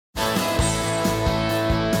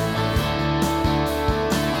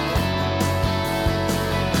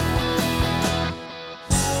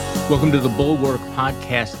Welcome to the Bulwark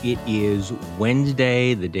Podcast. It is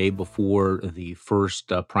Wednesday, the day before the first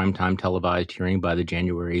primetime televised hearing by the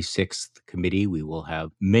January 6th committee. We will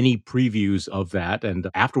have many previews of that. And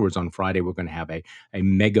afterwards on Friday, we're going to have a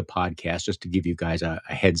mega podcast just to give you guys a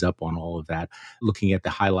heads up on all of that, looking at the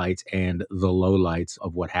highlights and the lowlights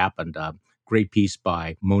of what happened. Great piece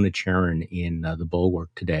by Mona Charen in the Bulwark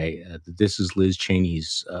today. This is Liz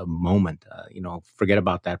Cheney's moment. Forget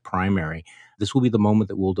about that primary. This will be the moment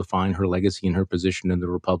that will define her legacy and her position in the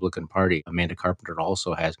Republican Party. Amanda Carpenter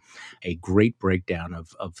also has a great breakdown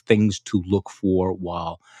of things to look for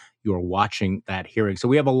while you're watching that hearing. So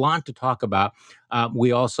we have a lot to talk about.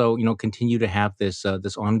 We also, continue to have this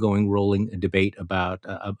ongoing rolling debate about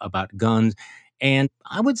guns. And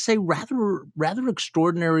I would say rather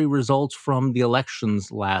extraordinary results from the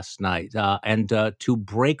elections last night. And to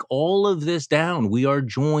break all of this down, we are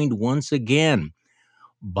joined once again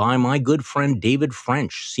by my good friend David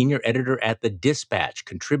French, senior editor at The Dispatch,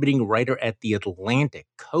 contributing writer at The Atlantic,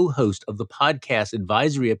 co-host of the podcast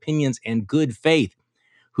Advisory Opinions and Good Faith,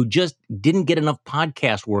 who just didn't get enough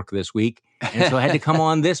podcast work this week, and so had to come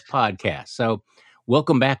on this podcast. So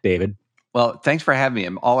welcome back, David. Well, thanks for having me.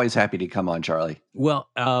 I'm always happy to come on, Charlie. Well,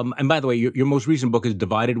 and by the way, your most recent book is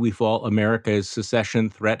Divided We Fall, America's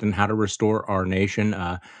Secession Threat and How to Restore Our Nation.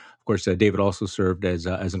 Of course, David also served as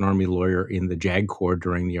an Army lawyer in the JAG Corps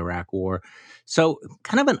during the Iraq War. So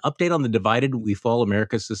kind of an update on the Divided We Fall,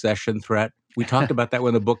 America's Secession Threat. We talked about that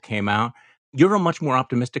when the book came out. You're a much more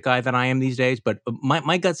optimistic guy than I am these days, but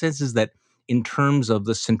my gut sense is that in terms of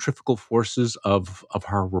the centrifugal forces of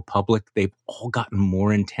our republic, they've all gotten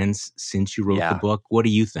more intense since you wrote the book. What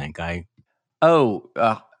do you think?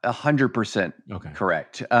 100% Okay.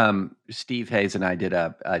 Correct. Steve Hayes and I did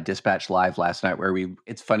a Dispatch Live last night where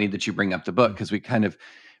it's funny that you bring up the book because we kind of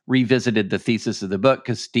revisited the thesis of the book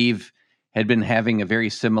because Steve had been having a very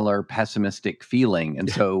similar pessimistic feeling.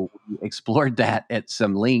 And so we explored that at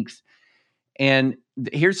some length. And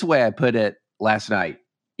here's the way I put it last night.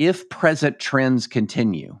 If present trends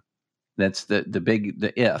continue, that's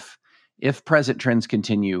the if present trends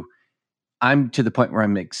continue, I'm to the point where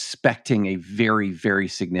I'm expecting a very, very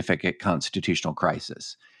significant constitutional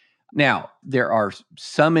crisis. Now, there are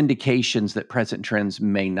some indications that present trends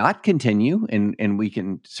may not continue, and we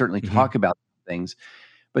can certainly talk about things.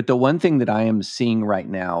 But the one thing that I am seeing right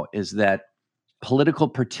now is that political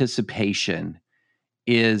participation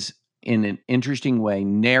is in an interesting way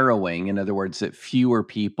narrowing. In other words, that fewer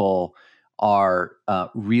people are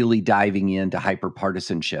really diving into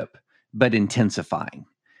hyperpartisanship, but intensifying.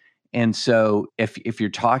 And so if you're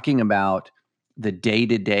talking about the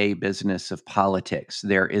day-to-day business of politics,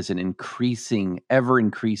 there is an ever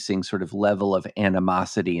increasing sort of level of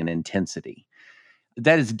animosity and intensity.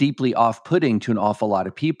 That is deeply off-putting to an awful lot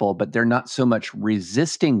of people, but they're not so much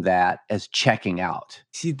resisting that as checking out.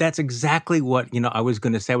 See, that's exactly what, I was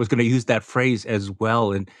going to say. I was going to use that phrase as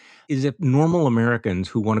well. And is if normal Americans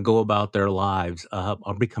who want to go about their lives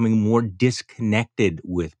are becoming more disconnected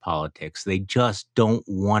with politics. They just don't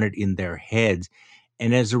want it in their heads.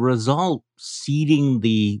 And as a result, ceding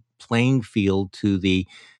the playing field to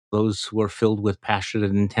those who are filled with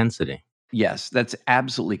passionate intensity. Yes, that's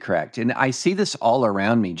absolutely correct. And I see this all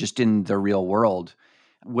around me, just in the real world,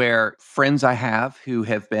 where friends I have who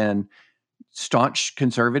have been staunch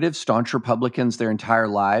conservatives, staunch Republicans their entire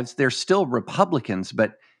lives, they're still Republicans,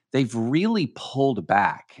 but they've really pulled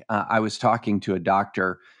back. I was talking to a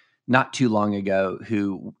doctor not too long ago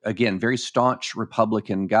who, again, very staunch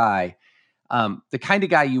Republican guy, the kind of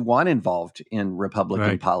guy you want involved in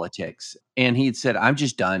Republican politics. And he had said, I'm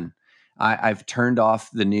just done. I've turned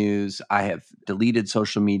off the news. I have deleted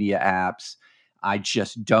social media apps. I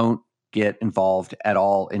just don't get involved at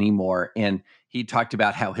all anymore. And he talked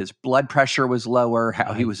about how his blood pressure was lower,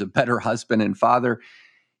 how he was a better husband and father.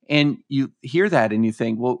 And you hear that and you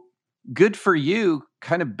think, well, good for you,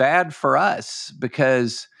 kind of bad for us,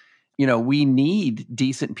 because, we need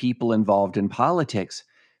decent people involved in politics.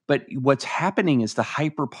 But what's happening is the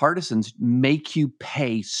hyper-partisans make you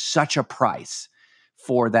pay such a price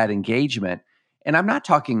for that engagement. And I'm not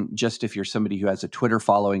talking just if you're somebody who has a Twitter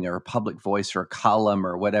following or a public voice or a column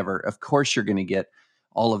or whatever. Of course, you're going to get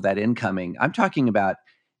all of that incoming. I'm talking about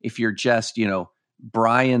if you're just,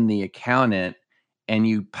 Brian the accountant and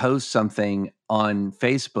you post something on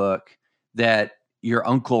Facebook that your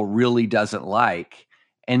uncle really doesn't like,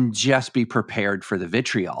 and just be prepared for the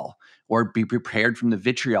vitriol, or be prepared from the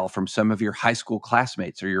vitriol from some of your high school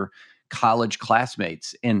classmates or your college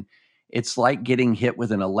classmates. And it's like getting hit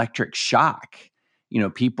with an electric shock.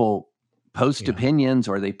 People post opinions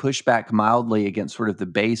or they push back mildly against sort of the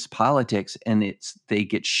base politics, and they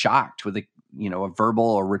get shocked with a verbal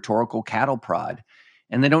or rhetorical cattle prod.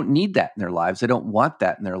 And they don't need that in their lives. They don't want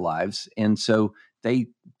that in their lives. And so they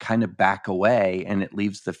kind of back away, and it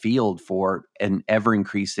leaves the field for an ever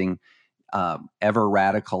increasing, ever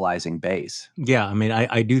radicalizing base. Yeah, I mean,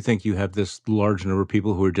 I do think you have this large number of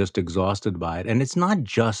people who are just exhausted by it. And it's not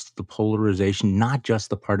just the polarization, not just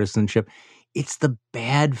the partisanship, it's the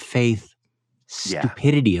bad faith Yeah.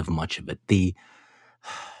 stupidity of much of it. The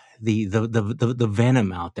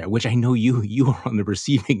venom out there, which I know you are on the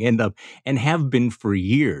receiving end of and have been for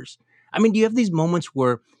years. I mean, do you have these moments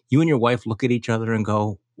where you and your wife look at each other and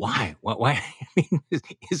go, "Why? Why?" I mean,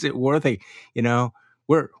 is it worth it? You know,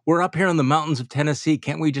 we're up here in the mountains of Tennessee.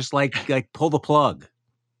 Can't we just like pull the plug?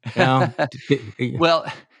 You know? Well,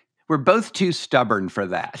 we're both too stubborn for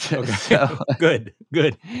that. Okay, So, good.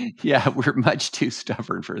 yeah, we're much too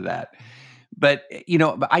stubborn for that. But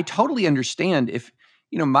but I totally understand if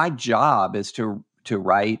my job is to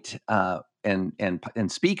write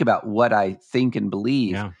and speak about what I think and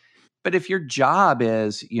believe. Yeah, But if your job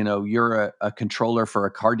is, you're a controller for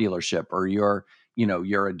a car dealership, or you're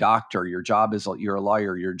a doctor, your job is you're a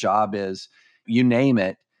lawyer, your job is, you name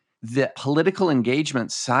it, the political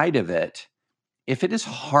engagement side of it, if it is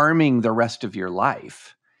harming the rest of your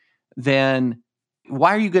life, then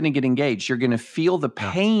why are you going to get engaged? You're going to feel the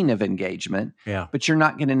yeah, pain of engagement, yeah. but you're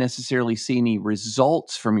not going to necessarily see any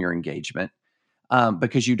results from your engagement,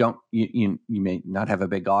 because you may not have a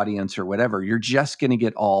big audience or whatever. You're just going to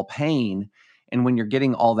get all pain, and when you're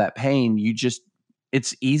getting all that pain,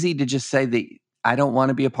 it's easy to just say that I don't want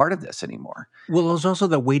to be a part of this anymore. Well, there's also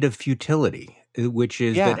the weight of futility, which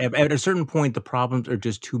is that Yeah, at a certain point, the problems are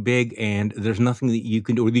just too big and there's nothing that you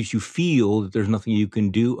can do, or at least you feel that there's nothing you can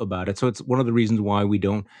do about it. So it's one of the reasons why we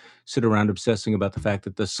don't sit around obsessing about the fact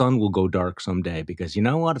that the sun will go dark someday, because you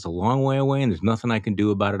know what? It's a long way away and there's nothing I can do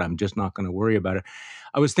about it. I'm just not going to worry about it.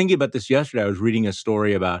 I was thinking about this yesterday. I was reading a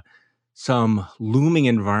story about some looming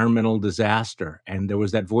environmental disaster, and there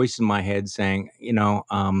was that voice in my head saying,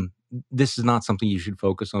 this is not something you should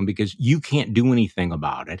focus on because you can't do anything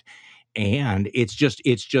about it, and it's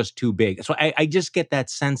just too big. So I just get that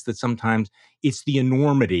sense that sometimes it's the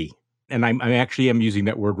enormity, and I actually am using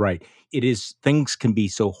that word right. It is, things can be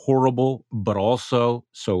so horrible but also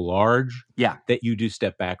so large yeah, that you do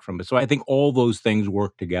step back from it. So I think all those things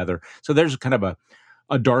work together. So there's kind of a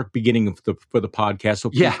dark beginning for the podcast. So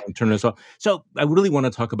please yeah. don't turn this off. So I really want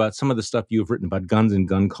to talk about some of the stuff you've written about guns and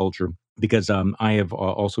gun culture, because I have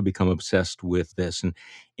also become obsessed with this, and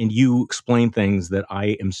you explain things that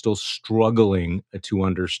I am still struggling to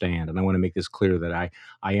understand. And I want to make this clear that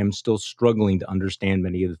I am still struggling to understand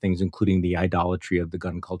many of the things, including the idolatry of the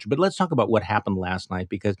gun culture. But let's talk about what happened last night,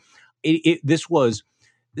 because this was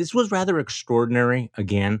rather extraordinary.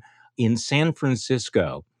 Again, in San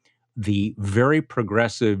Francisco, the very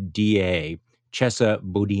progressive DA, Chesa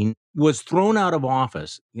Boudin, was thrown out of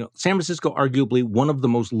office. San Francisco, arguably one of the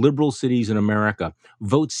most liberal cities in America,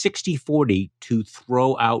 votes 60-40 to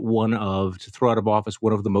throw out of office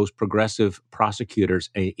one of the most progressive prosecutors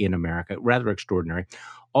in America. Rather extraordinary.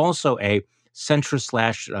 Also, a centrist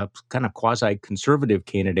slash kind of quasi conservative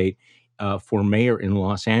candidate for mayor in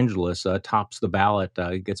Los Angeles tops the ballot,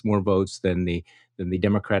 gets more votes than the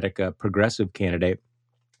Democratic progressive candidate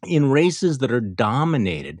in races that are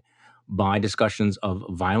dominated by discussions of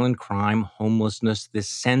violent crime, homelessness, this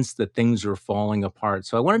sense that things are falling apart.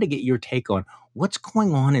 So I wanted to get your take on what's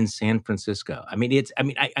going on in San Francisco.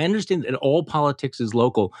 I understand that all politics is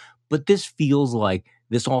local, but this feels like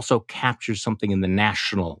this also captures something in the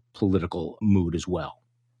national political mood as well.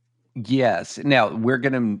 Yes. Now we're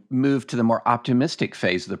going to move to the more optimistic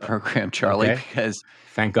phase of the program, Charlie, Okay. because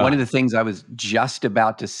Thank one of God. the things I was just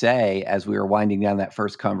about to say as we were winding down that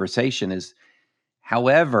first conversation is,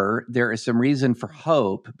 however, there is some reason for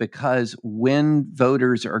hope, because when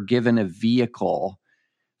voters are given a vehicle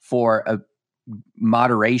for a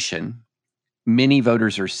moderation, many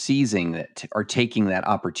voters are seizing it or taking that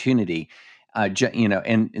opportunity.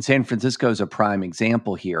 And San Francisco is a prime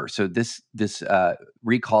example here. So this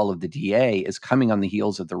recall of the DA is coming on the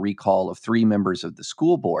heels of the recall of 3 members of the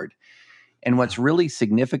school board. And what's really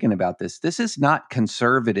significant about this is not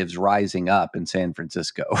conservatives rising up in San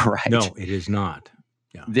Francisco, right? No, it is not.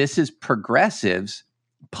 Yeah. This is progressives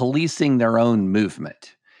policing their own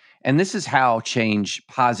movement. And this is how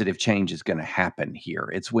positive change is going to happen here.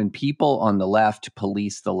 It's when people on the left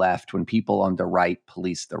police the left, when people on the right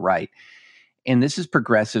police the right. And this is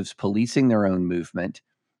progressives policing their own movement.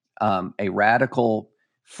 A radical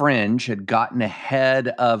fringe had gotten ahead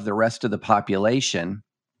of the rest of the population,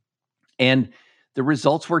 and the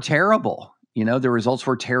results were terrible. The results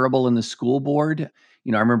were terrible in the school board.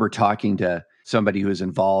 I remember talking to somebody who was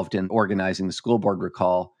involved in organizing the school board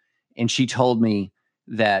recall. And she told me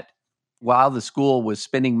that while the school was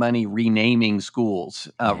spending money renaming schools,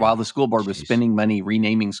 Yeah. while the school board was Jeez. spending money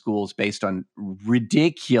renaming schools based on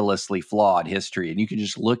ridiculously flawed history, and you can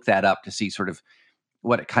just look that up to see sort of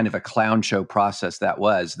what a kind of a clown show process that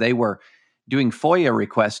was. They were doing FOIA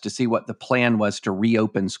requests to see what the plan was to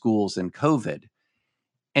reopen schools in COVID.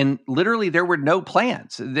 And literally, there were no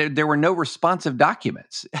plans. There were no responsive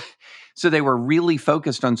documents. So they were really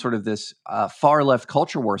focused on sort of this far left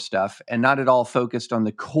culture war stuff and not at all focused on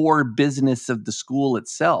the core business of the school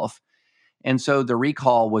itself. And so the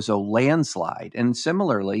recall was a landslide. And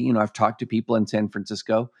similarly, I've talked to people in San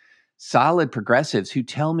Francisco, solid progressives, who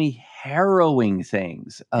tell me harrowing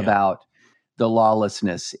things Yeah. about the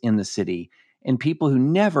lawlessness in the city, and people who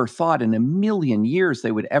never thought in a million years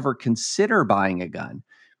they would ever consider buying a gun,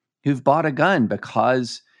 who've bought a gun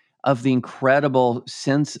because of the incredible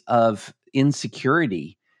sense of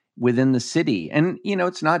insecurity within the city. And,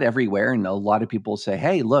 it's not everywhere. And a lot of people say,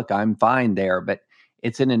 hey, look, I'm fine there. But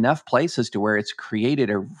it's in enough places to where it's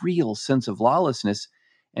created a real sense of lawlessness.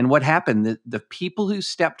 And what happened, the people who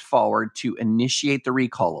stepped forward to initiate the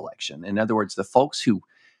recall election, in other words, the folks who,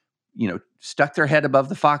 stuck their head above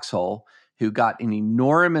the foxhole, who got an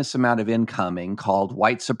enormous amount of incoming called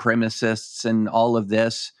white supremacists and all of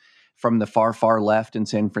this from the far, far left in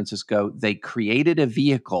San Francisco, they created a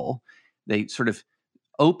vehicle. They sort of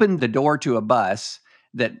opened the door to a bus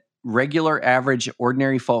that regular, average,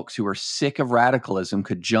 ordinary folks who were sick of radicalism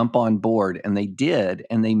could jump on board, and they did,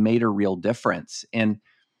 and they made a real difference. And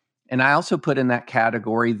I also put in that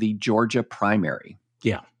category the Georgia primary.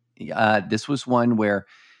 Yeah. This was one where,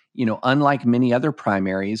 unlike many other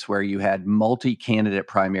primaries where you had multi-candidate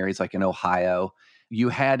primaries like in Ohio,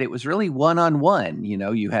 it was really one-on-one.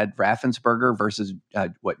 You had Raffensperger versus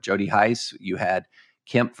Jody Heiss. You had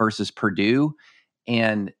Kemp versus Perdue.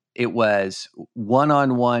 And it was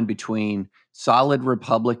one-on-one between solid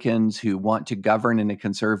Republicans who want to govern in a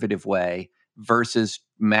conservative way versus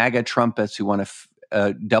MAGA Trumpists who want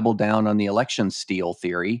to double down on the election steal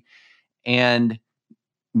theory. And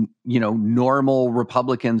normal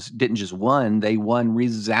Republicans didn't just win, they won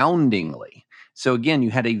resoundingly. So again, you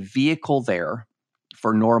had a vehicle there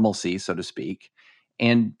for normalcy, so to speak,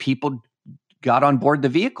 and people got on board the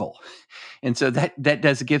vehicle. And so that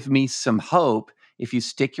does give me some hope, if you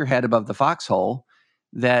stick your head above the foxhole,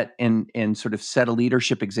 that and sort of set a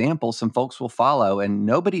leadership example, some folks will follow. And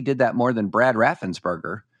nobody did that more than Brad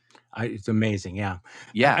Raffensperger. It's amazing. Yeah.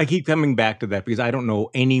 Yeah. I keep coming back to that because I don't know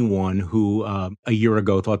anyone who a year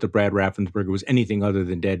ago thought that Brad Raffensperger was anything other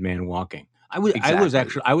than dead man walking. I was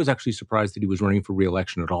actually surprised that he was running for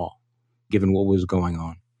re-election at all, given what was going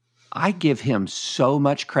on. I give him so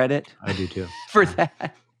much credit. I do too. For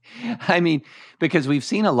that. I mean, because we've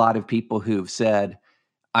seen a lot of people who've said,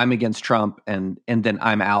 I'm against Trump and then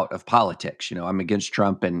I'm out of politics. I'm against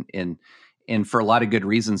Trump and for a lot of good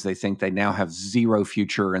reasons, they think they now have zero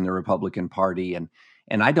future in the Republican Party. And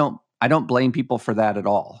I don't blame people for that at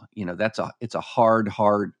all. It's a hard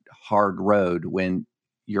road when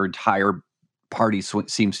your entire party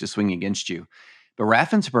seems to swing against you. But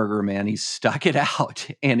Raffensperger, man, he stuck it out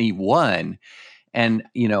and he won. And,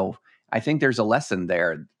 I think there's a lesson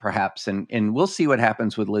there, perhaps. And we'll see what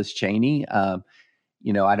happens with Liz Cheney. I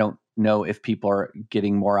don't know if people are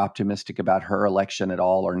getting more optimistic about her election at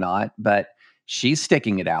all or not, but she's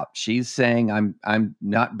sticking it out. She's saying, I'm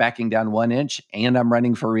not backing down 1 inch and I'm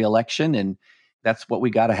running for re-election. And that's what we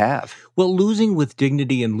got to have. Well, losing with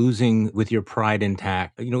dignity and losing with your pride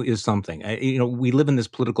intact, is something. We live in this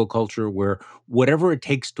political culture where whatever it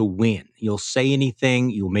takes to win, you'll say anything,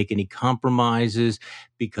 you'll make any compromises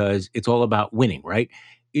because it's all about winning, right?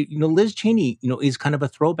 Liz Cheney, is kind of a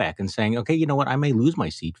throwback and saying, okay, you know what, I may lose my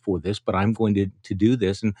seat for this, but I'm going to do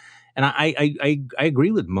this. And I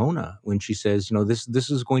agree with Mona when she says, this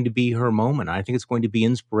is going to be her moment. I think it's going to be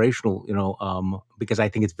inspirational, because I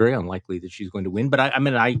think it's very unlikely that she's going to win. But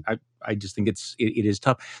I just think it is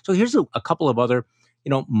tough. So here's a couple of other,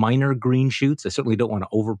 minor green shoots. I certainly don't want to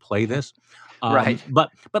overplay this. Right.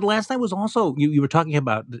 But last night was also, you were talking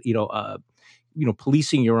about,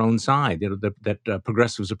 policing your own side, that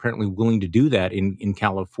progressives apparently willing to do that in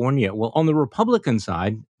California. Well, on the Republican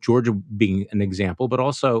side, Georgia being an example, but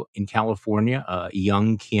also in California,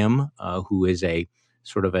 Young Kim, who is a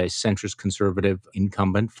sort of a centrist conservative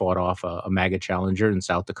incumbent, fought off a MAGA challenger in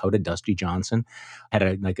South Dakota, Dusty Johnson, had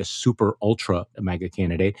a super ultra MAGA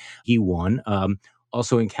candidate. He won.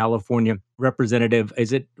 Also in California, Representative,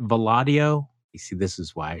 is it Valadio? You see, this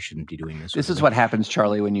is why I shouldn't be doing this sort This of is thing. what happens,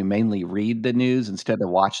 Charlie, when you mainly read the news instead of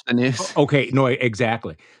watch the news. Okay, no,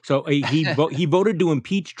 exactly. So he voted to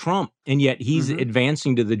impeach Trump, and yet he's Mhm.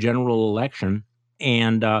 advancing to the general election.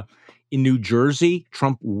 And in New Jersey,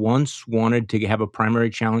 Trump once wanted to have a primary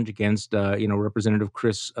challenge against Representative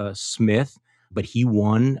Chris Smith, but he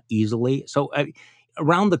won easily. So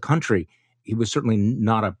around the country, it was certainly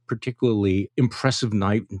not a particularly impressive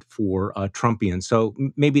night for Trumpians. So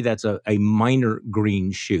maybe that's a minor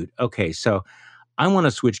green shoot. Okay, so I want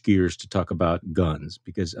to switch gears to talk about guns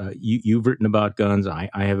because you've written about guns. I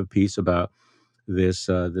have a piece about this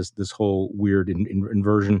whole weird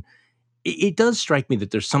inversion. It does strike me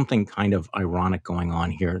that there's something kind of ironic going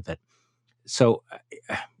on here. So,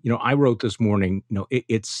 I wrote this morning.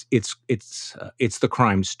 It's the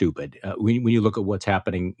crime stupid when you look at what's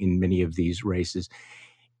happening in many of these races,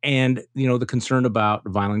 and the concern about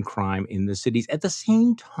violent crime in the cities. At the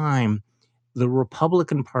same time, the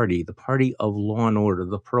Republican Party, the party of law and order,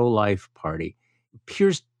 the pro-life party,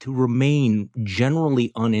 appears to remain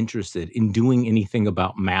generally uninterested in doing anything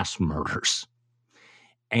about mass murders.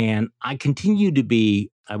 And I continue to be,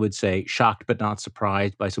 I would say, shocked but not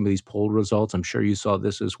surprised by some of these poll results. I'm sure you saw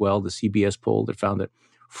this as well, the CBS poll that found that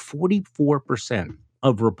 44%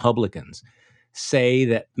 of Republicans say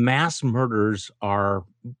that mass murders are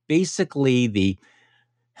basically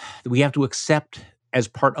we have to accept as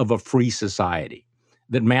part of a free society,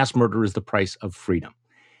 that mass murder is the price of freedom.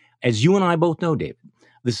 As you and I both know, David,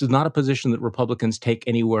 this is not a position that Republicans take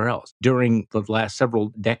anywhere else. During the last several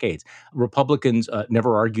decades, Republicans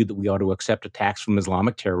never argued that we ought to accept attacks from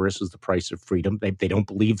Islamic terrorists as the price of freedom. They don't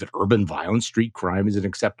believe that urban violence, street crime is an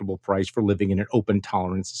acceptable price for living in an open,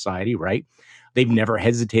 tolerant society, right? They've never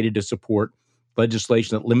hesitated to support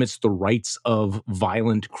legislation that limits the rights of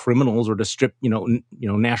violent criminals or to strip,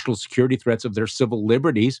 national security threats of their civil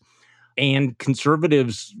liberties. And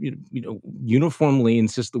conservatives, uniformly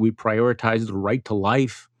insist that we prioritize the right to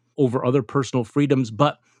life over other personal freedoms.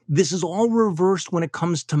 But this is all reversed when it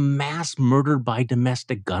comes to mass murder by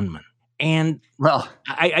domestic gunmen. And Well,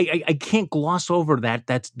 I can't gloss over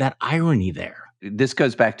that irony there. this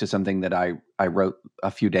goes back to something that I wrote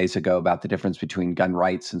a few days ago about the difference between gun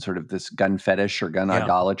rights and sort of this gun fetish or gun Yeah.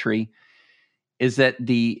 idolatry. Is that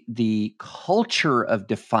the culture of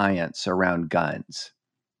defiance around guns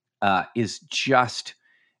is just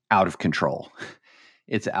out of control.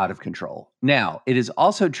 It's out of control. Now, it is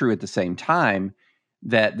also true at the same time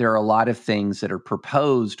that there are a lot of things that are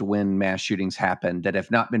proposed when mass shootings happen that have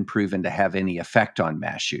not been proven to have any effect on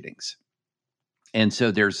mass shootings. And so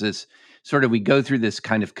there's this we go through this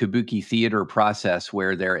kind of kabuki theater process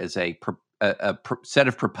where there is a set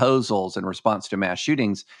of proposals in response to mass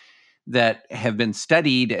shootings that have been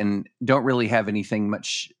studied and don't really have anything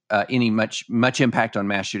much impact on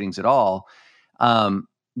mass shootings at all.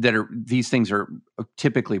 These things are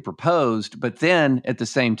typically proposed, but then at the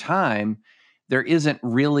same time, there isn't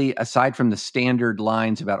really, aside from the standard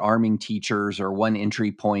lines about arming teachers or one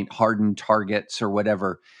entry point, hardened targets or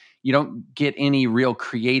whatever, you don't get any real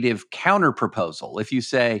creative counter proposal. If you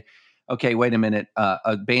say, okay, wait a minute,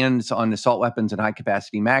 bans on assault weapons and high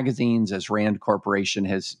capacity magazines, as Rand Corporation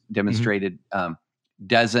has demonstrated,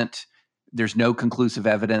 there's no conclusive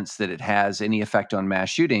evidence that it has any effect on mass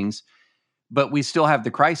shootings, but we still have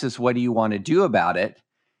the crisis. What do you want to do about it?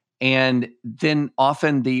 And then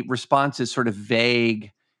often the response is sort of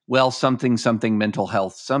vague, well, something, mental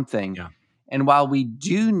health, something. Yeah. And while we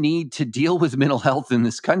do need to deal with mental health in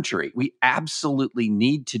this country, we absolutely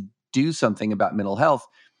need to do something about mental health.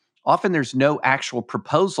 Often there's no actual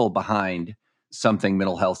proposal behind something,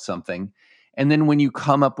 mental health, something. And then when you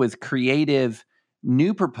come up with creative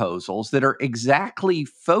new proposals that are exactly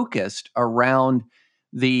focused around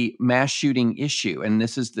the mass shooting issue, and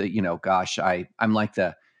this is I'm like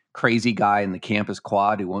the crazy guy in the campus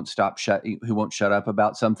quad who won't shut up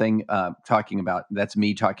about something, that's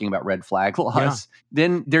me talking about red flag laws. Yeah.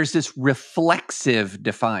 Then there's this reflexive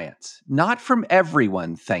defiance, not from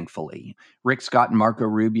everyone, thankfully. Rick Scott and Marco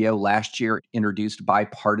Rubio last year introduced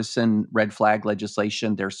bipartisan red flag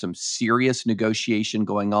legislation. There's some serious negotiation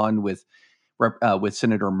going on with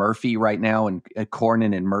Senator Murphy right now, and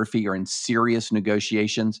Cornyn and Murphy are in serious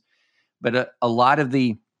negotiations. But a lot of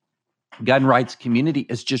the gun rights community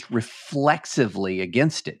is just reflexively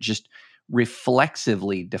against it, just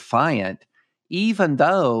reflexively defiant, even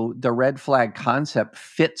though the red flag concept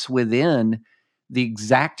fits within the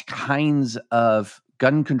exact kinds of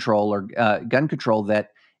gun control that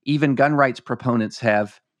even gun rights proponents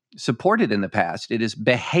have supported in the past. It is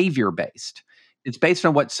behavior based. It's based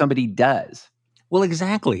on what somebody does. Well,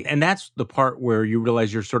 exactly. And that's the part where you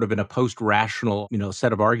realize you're sort of in a post-rational,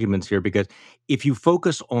 set of arguments here, because if you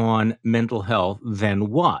focus on mental health, then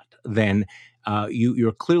what? Then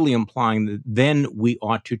you're clearly implying that then we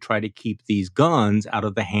ought to try to keep these guns out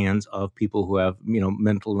of the hands of people who have,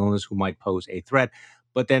 mental illness who might pose a threat.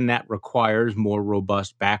 But then that requires more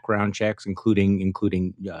robust background checks,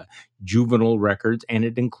 including juvenile records, and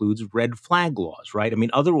it includes red flag laws, right? I mean,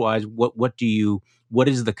 otherwise, what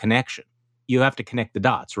is the connection? You have to connect the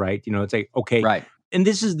dots, right? It's like, okay, Right. and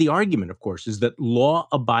this is the argument, of course, is that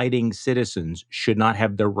law-abiding citizens should not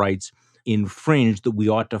have their rights infringed, that we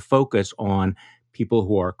ought to focus on people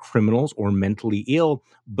who are criminals or mentally ill,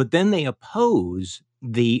 but then they oppose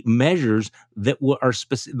the measures that are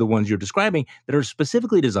the ones you're describing, that are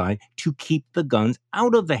specifically designed to keep the guns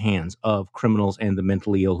out of the hands of criminals and the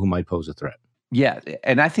mentally ill who might pose a threat. Yeah.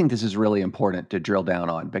 And I think this is really important to drill down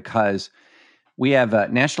on, because we have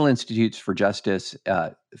National Institutes for Justice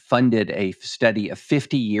funded a study of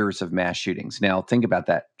 50 years of mass shootings. Now, think about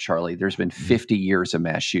that, Charlie. There's been 50 years of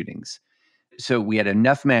mass shootings. So we had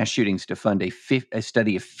enough mass shootings to fund a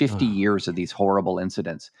study of 50 years of these horrible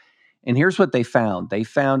incidents. And here's what they found. They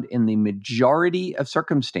found in the majority of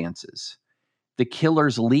circumstances, the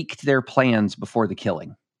killers leaked their plans before the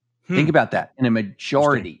killing. Think about that, in a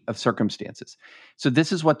majority of circumstances. So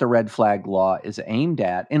this is what the red flag law is aimed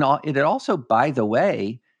at. And it also, by the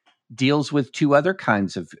way, deals with two other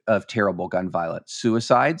kinds of terrible gun violence: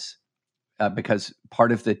 suicides, because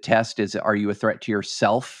part of the test is, are you a threat to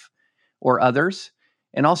yourself or others?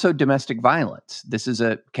 And also domestic violence. This is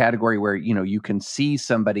a category where, you can see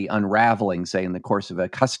somebody unraveling, say, in the course of a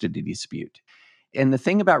custody dispute. And the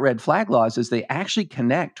thing about red flag laws is they actually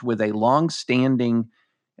connect with a long-standing,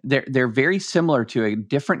 they're very similar to a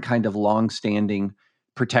different kind of long-standing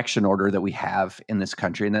protection order that we have in this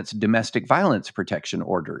country, and that's domestic violence protection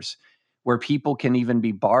orders, where people can even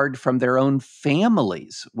be barred from their own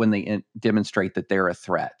families when they demonstrate that they're a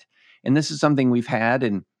threat. And this is something we've had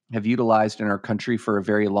and have utilized in our country for a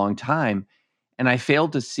very long time. And I fail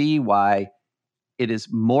to see why it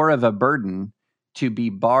is more of a burden to be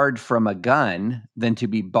barred from a gun than to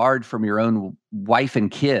be barred from your own wife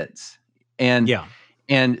and kids. And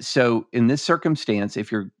so in this circumstance,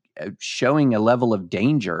 if you're showing a level of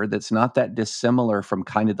danger that's not that dissimilar from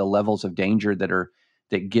kind of the levels of danger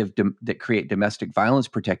that create domestic violence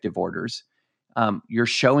protective orders, you're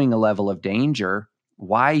showing a level of danger.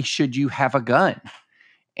 Why should you have a gun?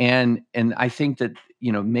 And I think that,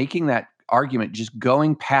 making that argument, just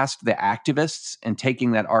going past the activists and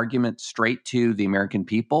taking that argument straight to the American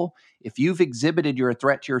people. If you've exhibited you're a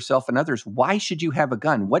threat to yourself and others, why should you have a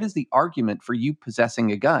gun? What is the argument for you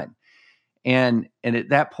possessing a gun? And at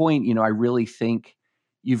that point, I really think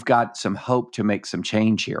you've got some hope to make some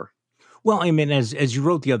change here. Well, I mean, as you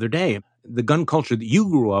wrote the other day, the gun culture that you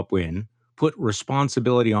grew up in put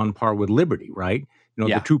responsibility on par with liberty, right?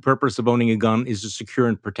 The true purpose of owning a gun is to secure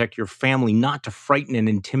and protect your family, not to frighten and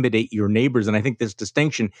intimidate your neighbors. And I think this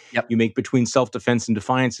distinction you make between self-defense and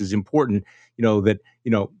defiance is important. Even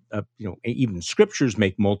scriptures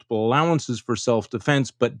make multiple allowances for self-defense,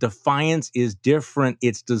 but defiance is different.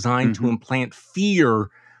 It's designed to implant fear,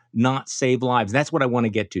 not save lives. That's what I want to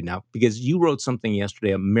get to now, because you wrote something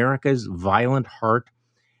yesterday, America's Violent Heart.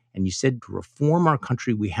 And you said to reform our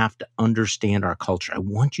country, we have to understand our culture. I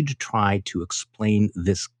want you to try to explain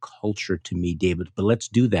this culture to me, David, but let's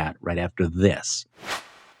do that right after this.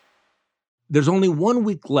 There's only 1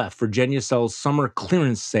 week left for Genucel's summer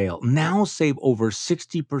clearance sale. Now save over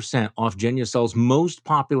 60% off Genucel's most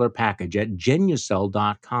popular package at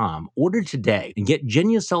Genucel.com. Order today and get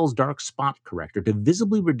Genucel's Dark Spot Corrector to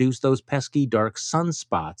visibly reduce those pesky dark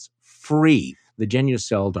sunspots free. The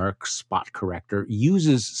Genucel Dark Spot Corrector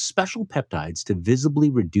uses special peptides to visibly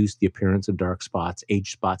reduce the appearance of dark spots,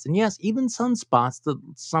 age spots, and yes, even sunspots that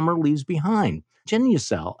summer leaves behind.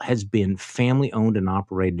 Genucel has been family-owned and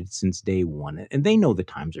operated since day one, and they know the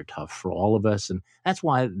times are tough for all of us, and that's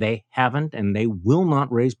why they haven't and they will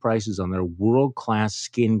not raise prices on their world-class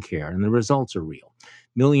skincare, and the results are real.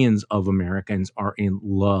 Millions of Americans are in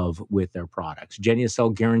love with their products.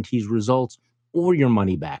 Genucel guarantees results or your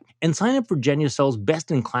money back. And sign up for Genucel's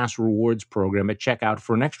best-in-class rewards program at checkout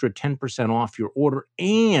for an extra 10% off your order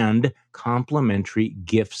and complimentary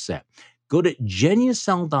gift set. Go to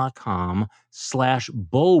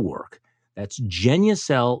Genucel.com/bulwark. That's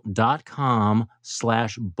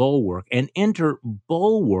Genucel.com/bulwark and enter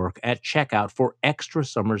bulwark at checkout for extra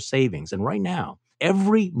summer savings. And right now,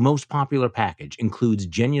 every most popular package includes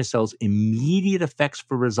Genucel's immediate effects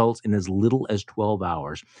for results in as little as 12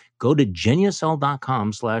 hours. Go to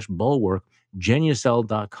Genucel.com/bulwark,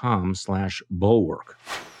 Genucel.com/bulwark.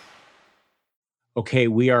 Okay,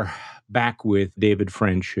 we are back with David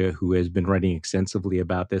French, who has been writing extensively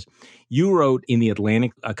about this. You wrote in The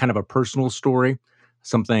Atlantic a kind of a personal story,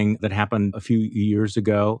 something that happened a few years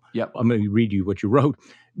ago. Yep. I'm going to read you what you wrote.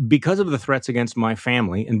 Because of the threats against my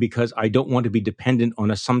family, and because I don't want to be dependent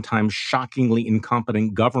on a sometimes shockingly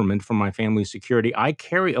incompetent government for my family's security, I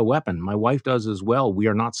carry a weapon. My wife does as well. We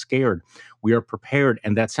are not scared. We are prepared.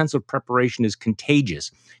 And that sense of preparation is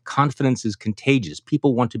contagious. Confidence is contagious.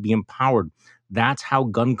 People want to be empowered. That's how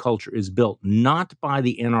gun culture is built, not by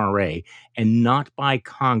the NRA and not by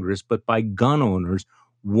Congress, but by gun owners,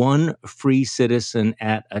 one free citizen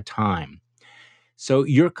at a time. So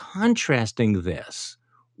you're contrasting this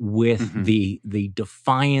with Hmm. the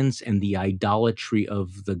defiance and the idolatry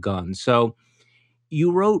of the gun. So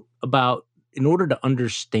you wrote about, in order to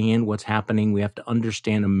understand what's happening, we have to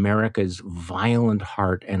understand America's violent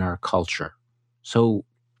heart and our culture. So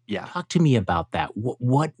Yeah. talk to me about that.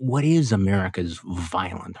 What is America's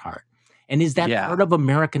violent heart? And is that Yeah. part of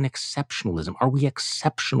American exceptionalism? Are we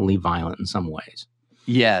exceptionally violent in some ways?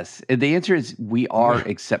 Yes. The answer is we are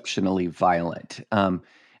exceptionally violent.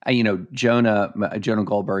 Jonah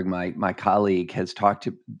Goldberg, my colleague, has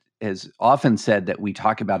often said that we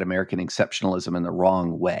talk about American exceptionalism in the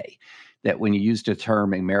wrong way. That when you use the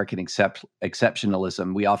term American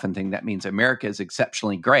exceptionalism, we often think that means America is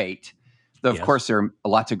exceptionally great. Though, of Yes. course, there are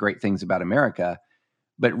lots of great things about America,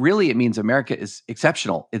 but really it means America is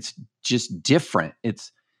exceptional. It's just different.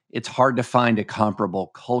 It's hard to find a comparable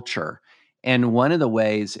culture. And one of the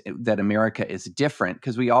ways that America is different,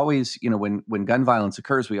 because we always, when gun violence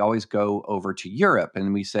occurs, we always go over to Europe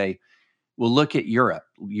and we say, well, look at Europe.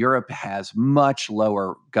 Europe has much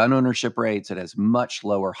lower gun ownership rates. It has much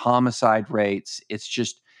lower homicide rates. It's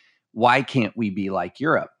just, why can't we be like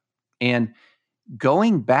Europe? And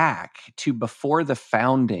going back to before the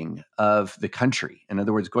founding of the country, in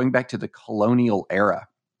other words, going back to the colonial era,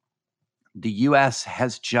 the US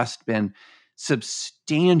has just been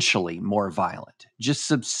substantially more violent, just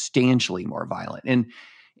substantially more violent.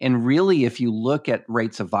 And really, if you look at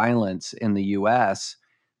rates of violence in the US,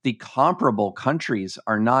 the comparable countries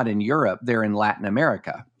are not in Europe, they're in Latin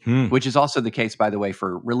America, Hmm. which is also the case, by the way,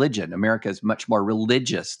 for religion. America is much more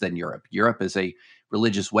religious than Europe. Europe is a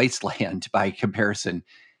religious wasteland by comparison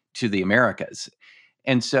to the Americas.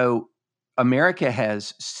 And so America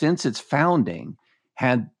has, since its founding,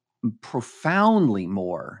 had profoundly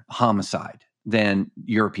more homicide than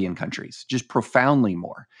European countries, just profoundly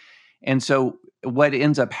more. And so what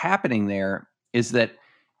ends up happening there is that,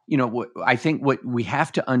 I think what we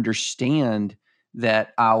have to understand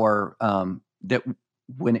that that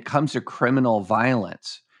when it comes to criminal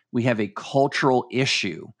violence, we have a cultural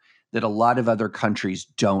issue that a lot of other countries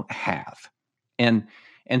don't have. And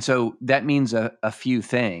and so that means a few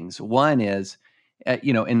things. One is,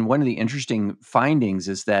 and one of the interesting findings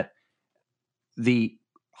is that the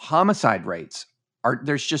homicide rates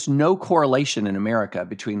there's just no correlation in America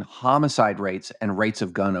between homicide rates and rates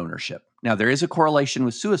of gun ownership. Now, there is a correlation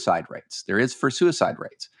with suicide rates. There is for suicide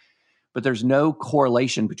rates, but there's no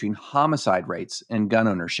correlation between homicide rates and gun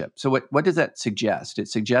ownership. So what does that suggest? It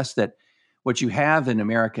suggests that what you have in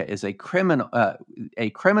America is a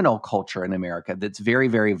criminal culture in America that's very,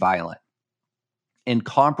 very violent and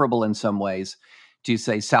comparable in some ways to,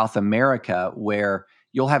 say, South America, where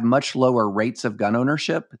you'll have much lower rates of gun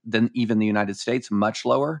ownership than even the United States, much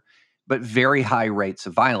lower, but very high rates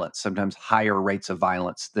of violence, sometimes higher rates of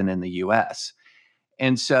violence than in the US.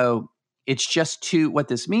 And so what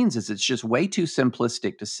this means is it's just way too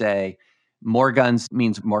simplistic to say more guns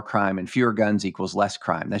means more crime and fewer guns equals less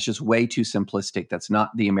crime. That's just way too simplistic. That's not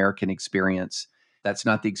the American experience. That's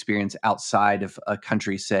not the experience outside of a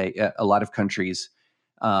country, say, a lot of countries.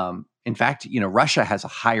 In fact, Russia has a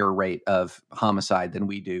higher rate of homicide than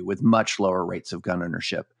we do, with much lower rates of gun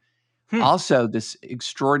ownership. Hmm. Also, this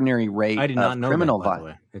extraordinary I rate did not of know that, criminal by the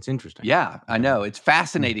violence. way. It's interesting. Yeah, I Okay. know. It's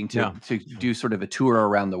fascinating Yeah. to do sort of a tour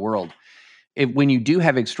around the world. When you do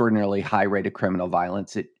have extraordinarily high rate of criminal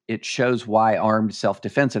violence, it shows why armed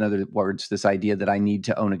self-defense, in other words, this idea that I need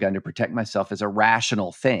to own a gun to protect myself, is a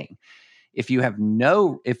rational thing. If you have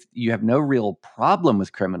no real problem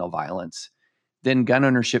with criminal violence, then gun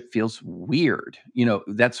ownership feels weird.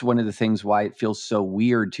 That's one of the things why it feels so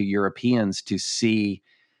weird to Europeans to see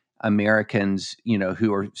Americans,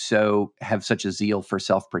 who have such a zeal for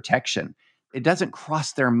self-protection. It doesn't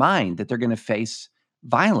cross their mind that they're going to face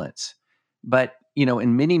violence. But,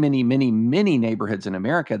 in many, many, many, many neighborhoods in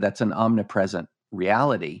America, that's an omnipresent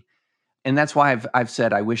reality. And that's why I've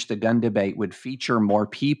said I wish the gun debate would feature more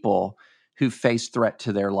people who face threat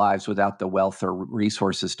to their lives without the wealth or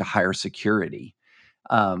resources to hire security.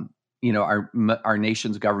 our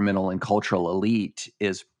nation's governmental and cultural elite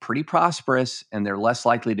is pretty prosperous, and they're less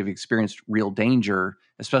likely to have experienced real danger,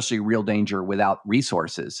 especially real danger without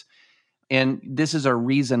resources. And this is a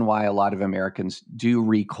reason why a lot of Americans do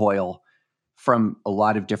recoil from a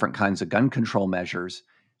lot of different kinds of gun control measures.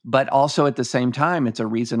 But also at the same time, it's a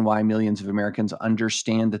reason why millions of Americans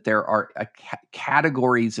understand that there are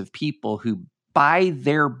categories of people who, by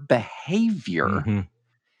their behavior, Mm-hmm.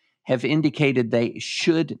 have indicated they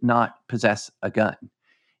should not possess a gun.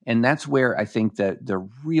 And that's where I think that the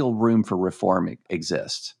real room for reform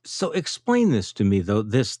exists. So explain this to me, though,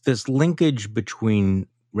 this linkage between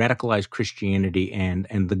radicalized Christianity and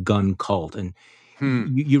the gun cult. And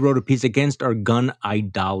you wrote a piece against our gun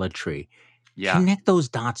idolatry. Yeah. Connect those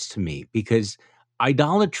dots to me, because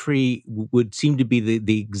idolatry would seem to be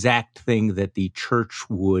the exact thing that the church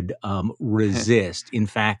would resist. In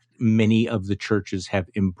fact, many of the churches have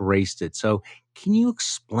embraced it. So can you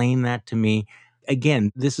explain that to me?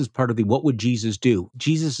 Again, this is part of the what would Jesus do?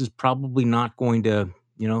 Jesus is probably not going to,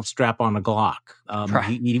 strap on a Glock.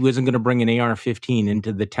 Right. He wasn't going to bring an AR-15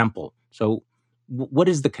 into the temple. So what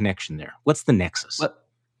is the connection there? What's the nexus?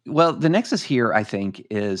 Well, the nexus here, I think,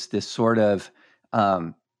 is this sort of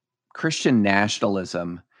Christian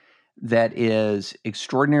nationalism that is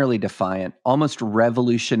extraordinarily defiant, almost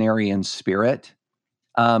revolutionary in spirit,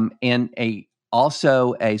 and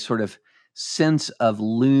also a sort of sense of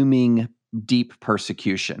looming deep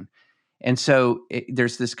persecution. And so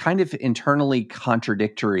there's this kind of internally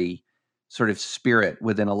contradictory sort of spirit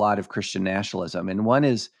within a lot of Christian nationalism. And one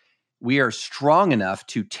is, we are strong enough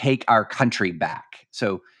to take our country back.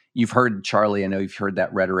 So you've heard, Charlie, I know you've heard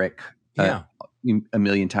that rhetoric a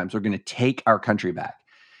million times. We're going to take our country back.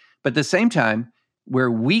 But at the same time,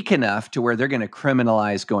 we're weak enough to where they're going to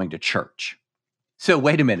criminalize going to church. So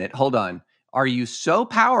wait a minute, hold on. Are you so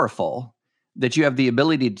powerful that you have the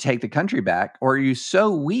ability to take the country back, or are you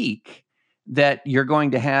so weak that you're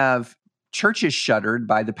going to have churches shuttered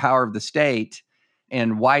by the power of the state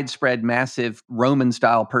and widespread, massive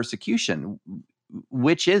Roman-style persecution?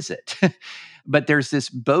 Which is it? But there's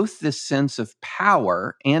both this sense of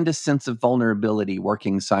power and a sense of vulnerability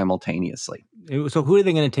working simultaneously. So who are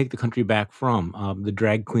they going to take the country back from? The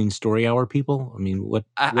drag queen story hour people? I mean, what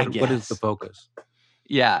is the focus?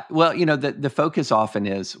 Yeah. Well, the focus often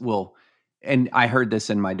is, and I heard this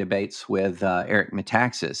in my debates with Eric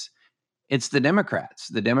Metaxas, it's the Democrats.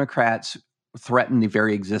 The Democrats threaten the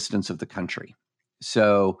very existence of the country.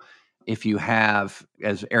 So if you have,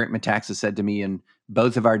 as Eric Metaxas said to me in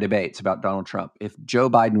both of our debates about Donald Trump, if Joe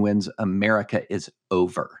Biden wins, America is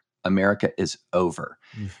over. America is over.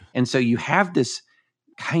 And so you have this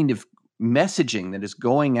kind of messaging that is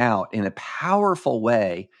going out in a powerful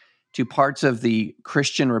way to parts of the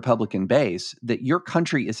Christian Republican base that your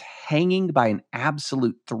country is hanging by an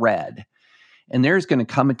absolute thread. And there's going to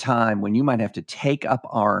come a time when you might have to take up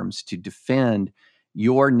arms to defend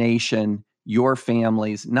your nation, your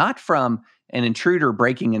families, not from an intruder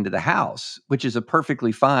breaking into the house, which is a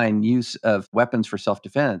perfectly fine use of weapons for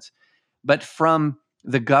self-defense, but from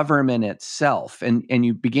the government itself. And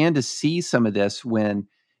you began to see some of this when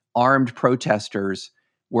armed protesters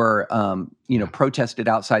were, protested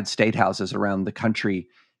outside state houses around the country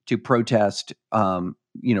to protest,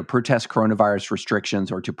 protest coronavirus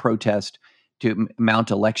restrictions, or to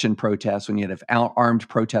mount election protests, when you have armed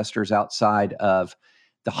protesters outside of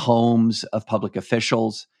the homes of public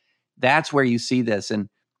officials. That's where you see this. And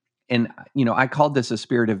I called this a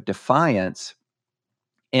spirit of defiance.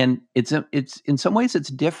 And it's in some ways it's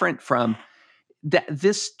different from that.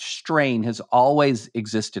 This strain has always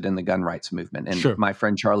existed in the gun rights movement. And Sure. My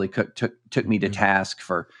friend Charlie Cook took me to task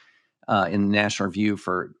for in the National Review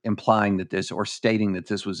for implying that this, or stating that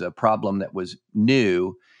this was a problem that was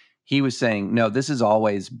new. He was saying, no, this has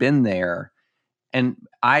always been there. And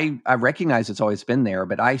I recognize it's always been there,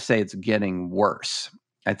 but I say it's getting worse.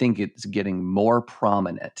 I think it's getting more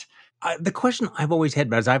prominent. The question I've always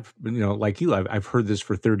had, as I've, like you, I've heard this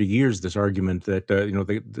for 30 years, this argument that,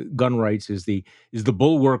 the gun rights is the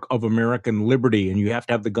bulwark of American liberty, and you have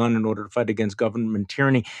to have the gun in order to fight against government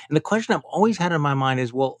tyranny. And the question I've always had in my mind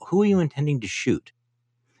is, well, who are you intending to shoot?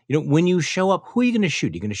 When you show up, who are you going to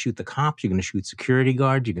shoot? You're going to shoot the cops, you're going to shoot security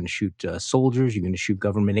guards, you're going to shoot soldiers, you're going to shoot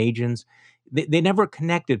government agents. They never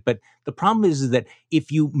connected. But the problem is that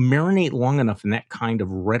if you marinate long enough in that kind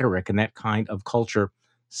of rhetoric and that kind of culture,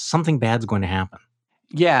 something bad's going to happen.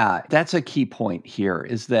 Yeah, that's a key point here,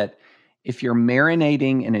 is that if you're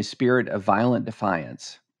marinating in a spirit of violent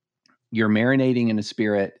defiance, you're marinating in a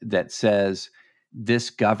spirit that says this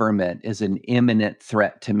government is an imminent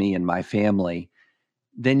threat to me and my family,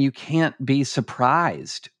 then you can't be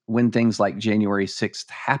surprised when things like January 6th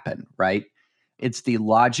happen, right? It's the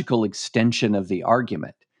logical extension of the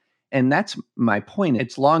argument. And that's my point.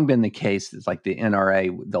 It's long been the case. It's like the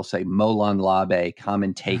NRA, they'll say Molon Labe, come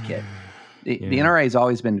and take it. The Yeah. NRA has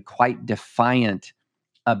always been quite defiant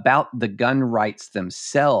about the gun rights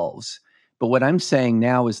themselves. But what I'm saying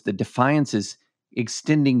now is the defiance is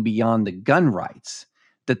extending beyond the gun rights,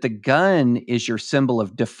 that the gun is your symbol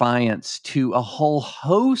of defiance to a whole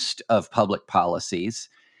host of public policies,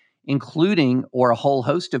 including, or a whole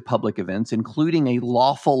host of public events, including a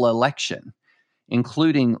lawful election,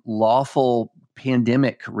 including lawful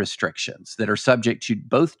pandemic restrictions that are subject to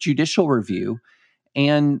both judicial review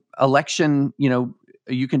and election.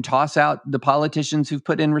 You can toss out the politicians who've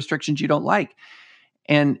put in restrictions you don't like.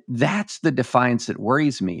 And that's the defiance that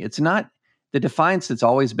worries me. It's not the defiance that's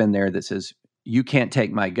always been there that says, you can't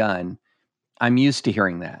take my gun. I'm used to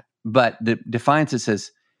hearing that. But the defiance that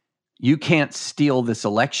says, you can't steal this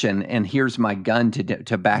election, and here's my gun to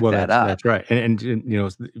back that up. That's right. And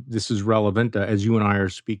this is relevant as you and I are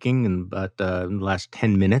speaking in the last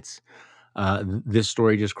 10 minutes. This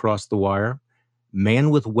story just crossed the wire. Man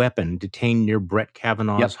with weapon detained near Brett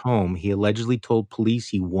Kavanaugh's home. He allegedly told police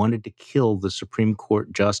he wanted to kill the Supreme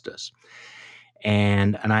Court justice.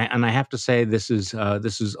 And I have to say this is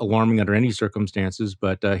alarming under any circumstances.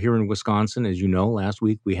 But here in Wisconsin, as you know, last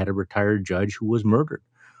week we had a retired judge who was murdered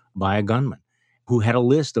by a gunman, who had a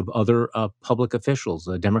list of other public officials,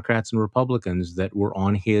 Democrats and Republicans, that were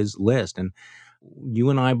on his list. And you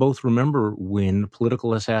and I both remember when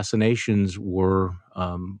political assassinations were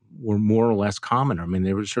more or less common. I mean,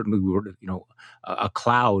 there was certainly a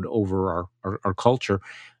cloud over our culture.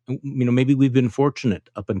 Maybe we've been fortunate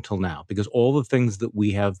up until now because all the things that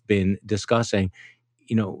we have been discussing,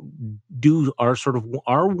 are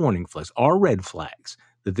warning flags, are red flags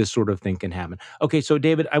that this sort of thing can happen. Okay, so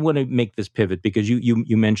David, I want to make this pivot because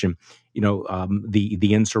you mentioned,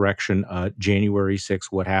 the insurrection, January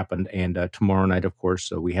 6th, what happened, and tomorrow night, of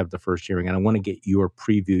course, we have the first hearing, and I want to get your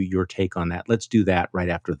preview, your take on that. Let's do that right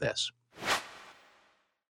after this.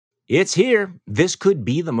 It's here. This could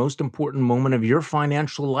be the most important moment of your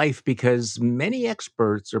financial life because many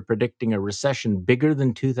experts are predicting a recession bigger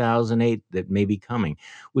than 2008 that may be coming,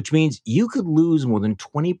 which means you could lose more than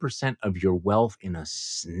 20% of your wealth in a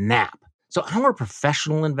snap. So how are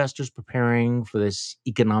professional investors preparing for this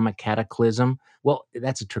economic cataclysm? Well,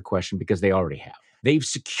 that's a trick question because they already have. They've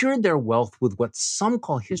secured their wealth with what some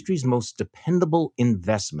call history's most dependable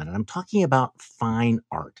investment. And I'm talking about fine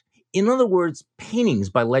art. In other words, paintings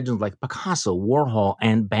by legends like Picasso, Warhol,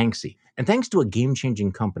 and Banksy. And thanks to a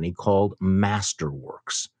game-changing company called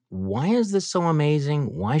Masterworks. Why is this so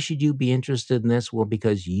amazing? Why should you be interested in this? Well,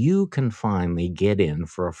 because you can finally get in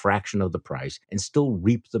for a fraction of the price and still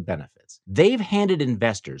reap the benefits. They've handed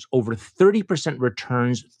investors over 30%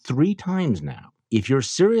 returns 3 times now. If you're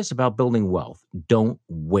serious about building wealth, don't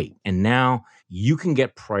wait. And now you can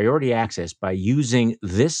get priority access by using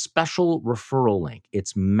this special referral link.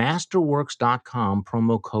 It's masterworks.com,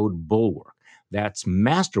 promo code Bulwark. That's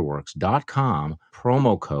masterworks.com,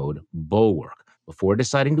 promo code Bulwark. Before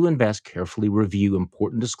deciding to invest, carefully review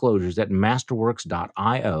important disclosures at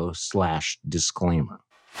masterworks.io/disclaimer.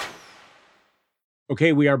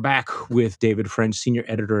 Okay, we are back with David French, senior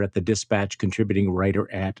editor at The Dispatch, contributing writer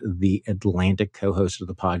at The Atlantic, co-host of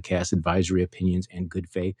the podcast Advisory Opinions and Good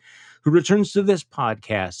Faith, who returns to this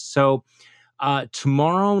podcast. So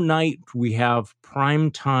tomorrow night, we have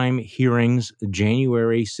primetime hearings,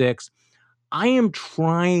 January 6th. I am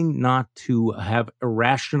trying not to have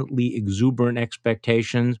irrationally exuberant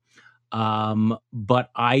expectations, but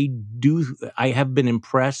I have been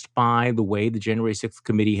impressed by the way the January 6th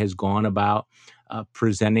committee has gone about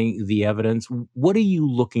presenting the evidence. What are you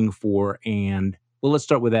looking for? And well, let's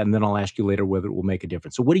start with that, and then I'll ask you later whether it will make a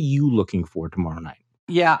difference. So what are you looking for tomorrow night?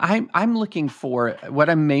 Yeah, I'm looking for, what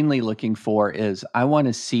I'm mainly looking for is I want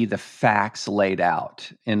to see the facts laid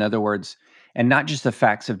out. In other words, and not just the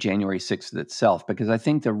facts of January 6th itself, because I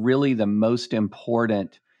think the most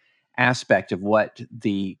important aspect of what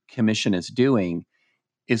the commission is doing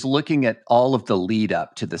is looking at all of the lead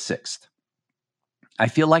up to the 6th. I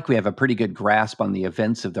feel like we have a pretty good grasp on the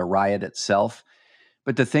events of the riot itself,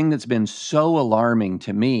 but the thing that's been so alarming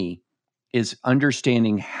to me is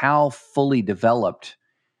understanding how fully developed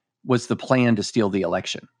was the plan to steal the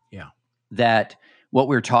election. Yeah. That what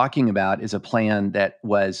we're talking about is a plan that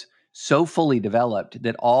was so fully developed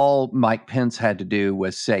that all Mike Pence had to do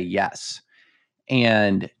was say yes.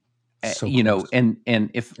 And So and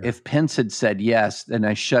close. if Pence had said yes, then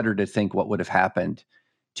I shudder to think what would have happened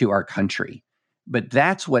to our country. But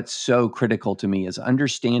that's what's so critical to me is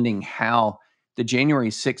understanding how the January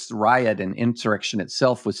 6th riot and insurrection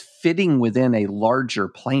itself was fitting within a larger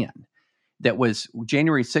plan. That was,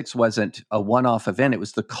 January 6th wasn't a one-off event. It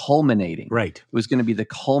was the culminating. Right. It was going to be the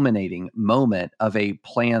culminating moment of a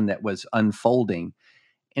plan that was unfolding.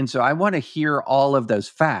 And so I want to hear all of those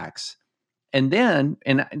facts. And then,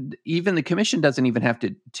 and even the commission doesn't even have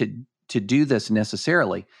to do this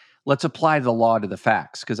necessarily. Let's apply the law to the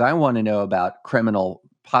facts, because I want to know about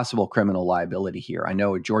possible criminal liability here. I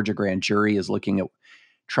know a Georgia grand jury is looking at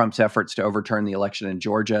Trump's efforts to overturn the election in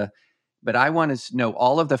Georgia, but I want to know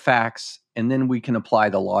all of the facts, and then we can apply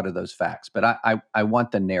the law to those facts. But I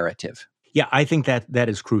want the narrative. Yeah, I think that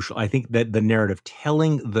is crucial. I think that the narrative,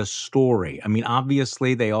 telling the story. I mean,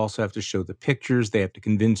 obviously, they also have to show the pictures. They have to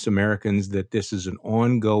convince Americans that this is an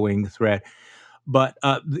ongoing threat. But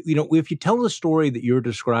if you tell the story that you're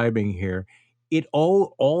describing here, it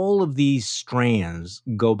all of these strands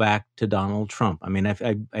go back to Donald Trump. I mean,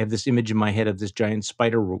 I have this image in my head of this giant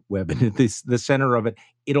spider web, and the center of it,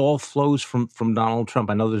 it all flows from Donald Trump.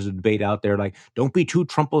 I know there's a debate out there like, don't be too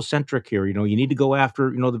Trumpocentric here. You need to go after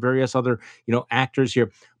the various other actors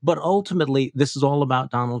here. But ultimately, this is all about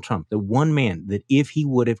Donald Trump, the one man that if he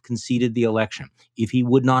would have conceded the election, if he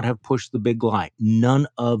would not have pushed the big lie, none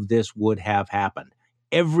of this would have happened.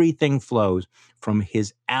 Everything flows from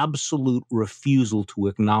his absolute refusal to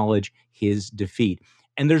acknowledge his defeat.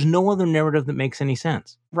 And there's no other narrative that makes any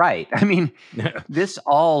sense. Right. I mean, this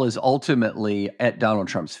all is ultimately at Donald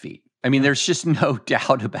Trump's feet. I mean, there's just no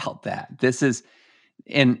doubt about that. This is,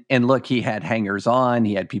 and look, he had hangers on.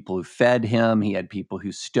 He had people who fed him. He had people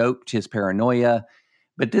who stoked his paranoia.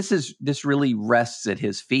 But this really rests at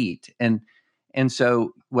his feet. And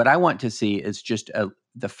so what I want to see is just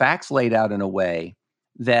the facts laid out in a way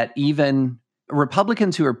that even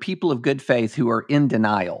Republicans who are people of good faith, who are in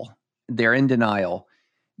denial,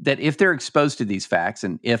 that if they're exposed to these facts,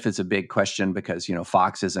 and if is a big question because,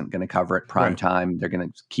 Fox isn't going to cover it prime time, they're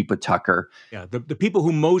going to keep with Tucker. Yeah, the people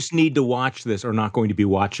who most need to watch this are not going to be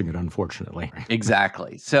watching it, unfortunately.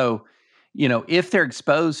 Exactly. So, if they're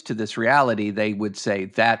exposed to this reality, they would say,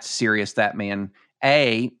 that's serious. That man,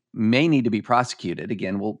 A, may need to be prosecuted.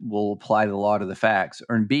 Again, we'll apply the law to the facts.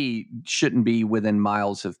 Or B, shouldn't be within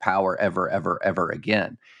miles of power ever, ever, ever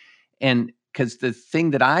again. And because the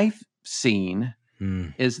thing that I've seen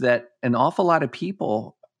is that an awful lot of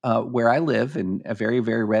people where I live in a very,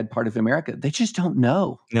 very red part of America, they just don't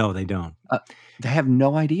know. No, they don't. They have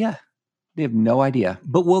no idea. They have no idea.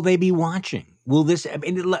 But will they be watching? Will this?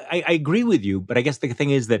 I agree with you, but I guess the thing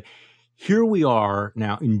is that here we are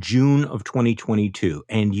now in June of 2022,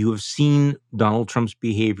 and you have seen Donald Trump's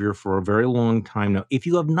behavior for a very long time now. If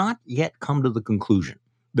you have not yet come to the conclusion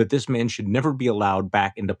that this man should never be allowed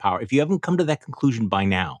back into power, if you haven't come to that conclusion by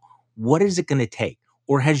now, what is it going to take?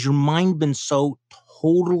 Or has your mind been so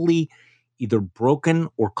totally either broken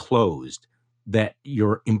or closed that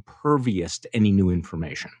you're impervious to any new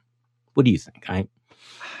information? What do you think?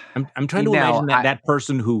 I'm trying to imagine that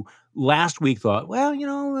person who last week thought, well,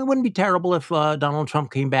 it wouldn't be terrible if Donald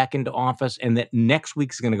Trump came back into office, and that next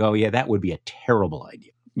week's going to go, yeah, that would be a terrible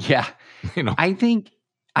idea. Yeah. I think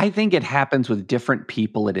it happens with different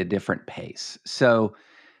people at a different pace. So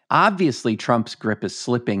obviously Trump's grip is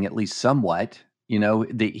slipping at least somewhat.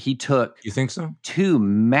 He took, you think so? 2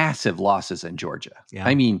 massive losses in Georgia. Yeah.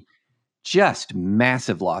 I mean, just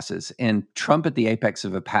massive losses. And Trump at the apex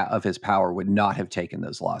of his power would not have taken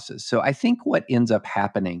those losses. So I think what ends up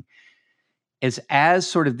happening is, as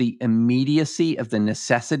sort of the immediacy of the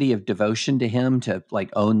necessity of devotion to him to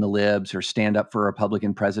own the libs or stand up for a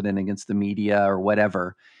Republican president against the media or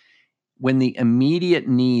whatever, when the immediate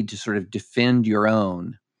need to sort of defend your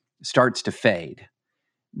own starts to fade,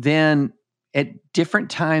 then at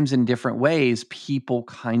different times in different ways, people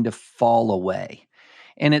kind of fall away.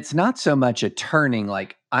 And it's not so much a turning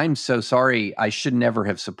like, I'm so sorry, I should never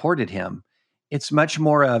have supported him. It's much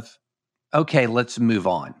more of, okay, let's move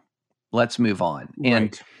on. Let's move on.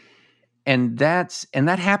 Right. And that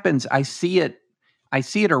happens. I see it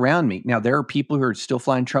around me. Now, there are people who are still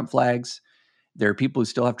flying Trump flags. There are people who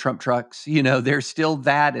still have Trump trucks. There's still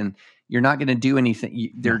that, and you're not going to do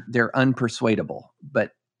anything. They're unpersuadable.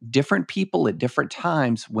 But different people at different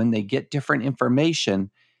times, when they get different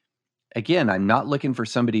information, again, I'm not looking for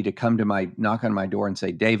somebody to come to knock on my door and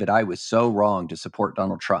say, David, I was so wrong to support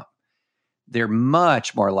Donald Trump. They're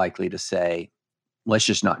much more likely to say, let's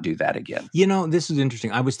just not do that again. This is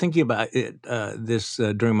interesting. I was thinking about this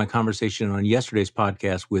during my conversation on yesterday's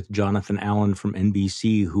podcast with Jonathan Allen from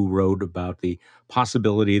NBC, who wrote about the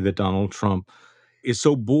possibility that Donald Trump is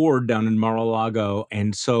so bored down in Mar-a-Lago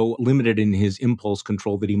and so limited in his impulse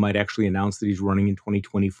control that he might actually announce that he's running in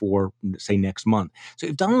 2024, say next month. So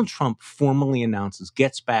if Donald Trump formally announces,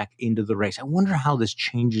 gets back into the race, I wonder how this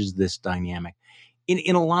changes this dynamic.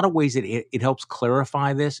 In a lot of ways, it helps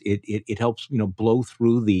clarify this. It helps blow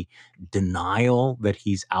through the denial that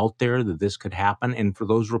he's out there, that this could happen. And for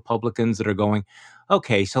those Republicans that are going,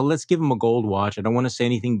 okay, so let's give him a gold watch. I don't want to say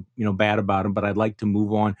anything bad about him, but I'd like to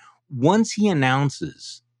move on. Once he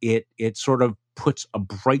announces it, it sort of puts a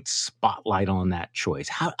bright spotlight on that choice.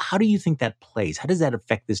 How do you think that plays? How does that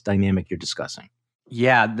affect this dynamic you're discussing?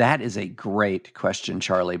 Yeah, that is a great question,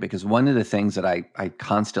 Charlie, because one of the things that I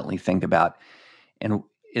constantly think about and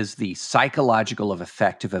is the psychological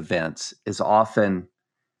effect of events is often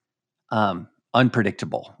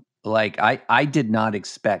unpredictable. Like I did not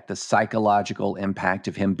expect the psychological impact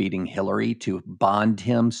of him beating Hillary to bond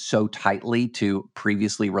him so tightly to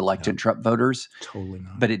previously reluctant Trump voters, Totally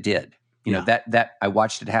not. but it did. That I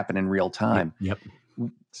watched it happen in real time. Yep.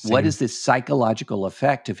 What is this psychological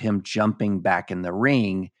effect of him jumping back in the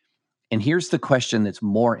ring? And here's the question that's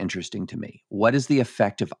more interesting to me. What is the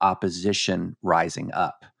effect of opposition rising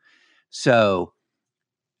up? So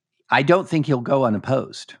I don't think he'll go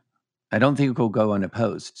unopposed.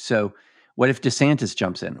 So what if DeSantis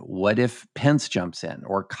jumps in? What if Pence jumps in,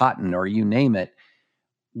 or Cotton, or you name it?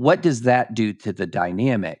 What does that do to the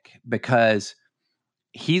dynamic? Because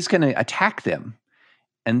he's going to attack them,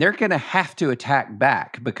 and they're going to have to attack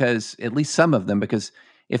back, because at least some of them, because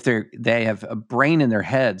if they have a brain in their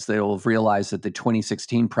heads, they'll have realized that the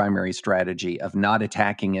 2016 primary strategy of not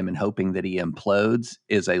attacking him and hoping that he implodes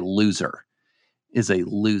is a loser.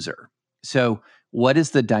 So what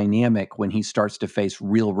is the dynamic when he starts to face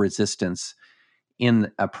real resistance in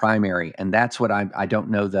a primary? And that's what I don't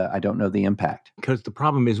know the impact. Because the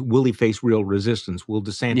problem is, will he face real resistance? Will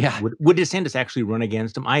DeSantis, would DeSantis actually run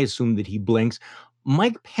against him? I assume that he blinks.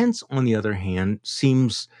 Mike Pence, on the other hand,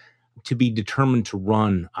 seems to be determined to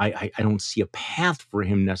run. I don't see a path for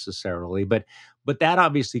him necessarily, but that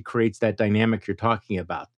obviously creates that dynamic you're talking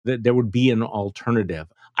about. There would be an alternative.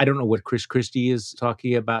 I don't know what Chris Christie is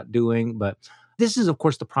talking about doing, but this is, of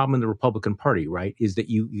course, the problem in the Republican Party, right? Is that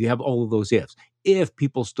you have all of those ifs. If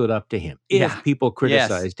people stood up to him, if people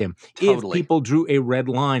criticized him, totally. if people drew a red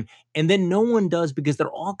line, and then no one does, because they're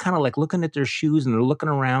all kind of like looking at their shoes and they're looking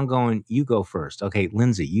around going, you go first. Okay,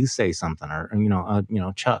 Lindsey, you say something, or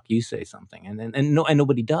Chuck, you say something. And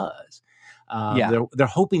nobody does. They're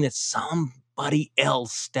hoping that somebody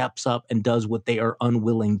else steps up and does what they are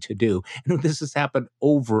unwilling to do. And this has happened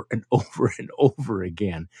over and over and over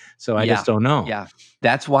again. So I just don't know. Yeah.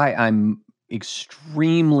 That's why I'm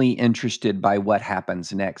extremely interested by what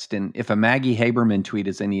happens next. And if a Maggie Haberman tweet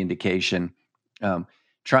is any indication,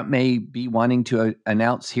 Trump may be wanting to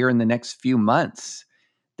announce here in the next few months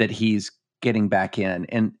that he's getting back in.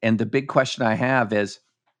 And the big question I have is,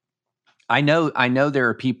 I know there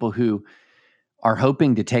are people who are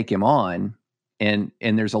hoping to take him on, and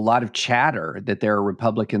there's a lot of chatter that there are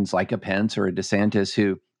Republicans like a Pence or a DeSantis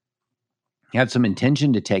who have some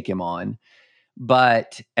intention to take him on.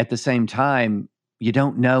 But at the same time, you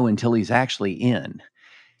don't know until he's actually in.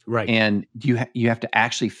 Right. And you have to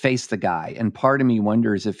actually face the guy. And part of me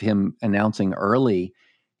wonders if him announcing early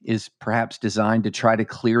is perhaps designed to try to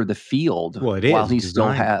clear the field while he still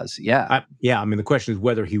has. I mean, the question is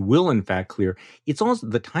whether he will in fact clear. It's also,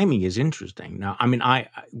 the timing is interesting. Now, I mean,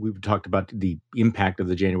 we've talked about the impact of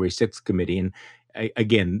the January 6th committee. And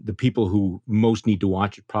again, the people who most need to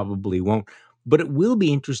watch it probably won't. But it will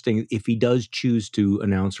be interesting if he does choose to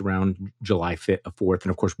announce around July 4th.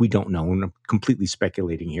 And of course, we don't know, and I'm completely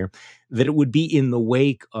speculating here, that it would be in the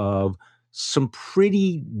wake of some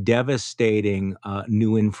pretty devastating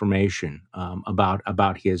new information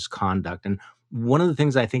about his conduct. And one of the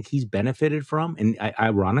things I think he's benefited from, and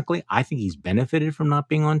ironically, I think he's benefited from not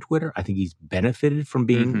being on Twitter. I think he's benefited from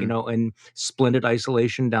being, in splendid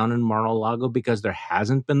isolation down in Mar-a-Lago, because there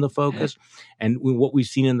hasn't been the focus. And what we've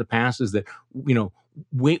seen in the past is that,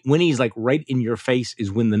 when he's like right in your face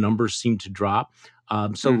is when the numbers seem to drop.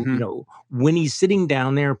 When he's sitting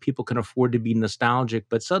down there, people can afford to be nostalgic,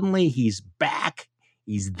 but suddenly he's back,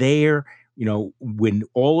 he's there. When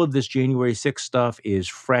all of this January 6th stuff is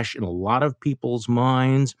fresh in a lot of people's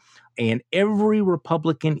minds, and every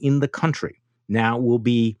Republican in the country now will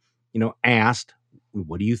be, asked,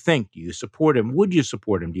 what do you think? Do you support him? Would you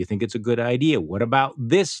support him? Do you think it's a good idea? What about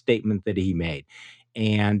this statement that he made?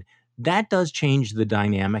 And that does change the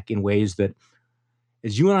dynamic in ways that,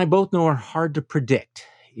 as you and I both know, are hard to predict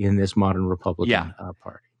in this modern Republican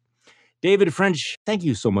Party. David French, thank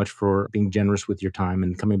you so much for being generous with your time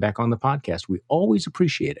and coming back on the podcast. We always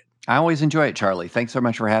appreciate it. I always enjoy it, Charlie. Thanks so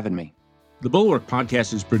much for having me. The Bulwark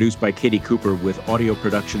Podcast is produced by Katie Cooper with audio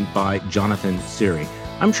production by Jonathan Siri.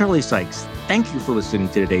 I'm Charlie Sykes. Thank you for listening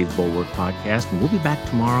to today's Bulwark Podcast, and we'll be back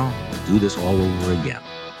tomorrow to do this all over again.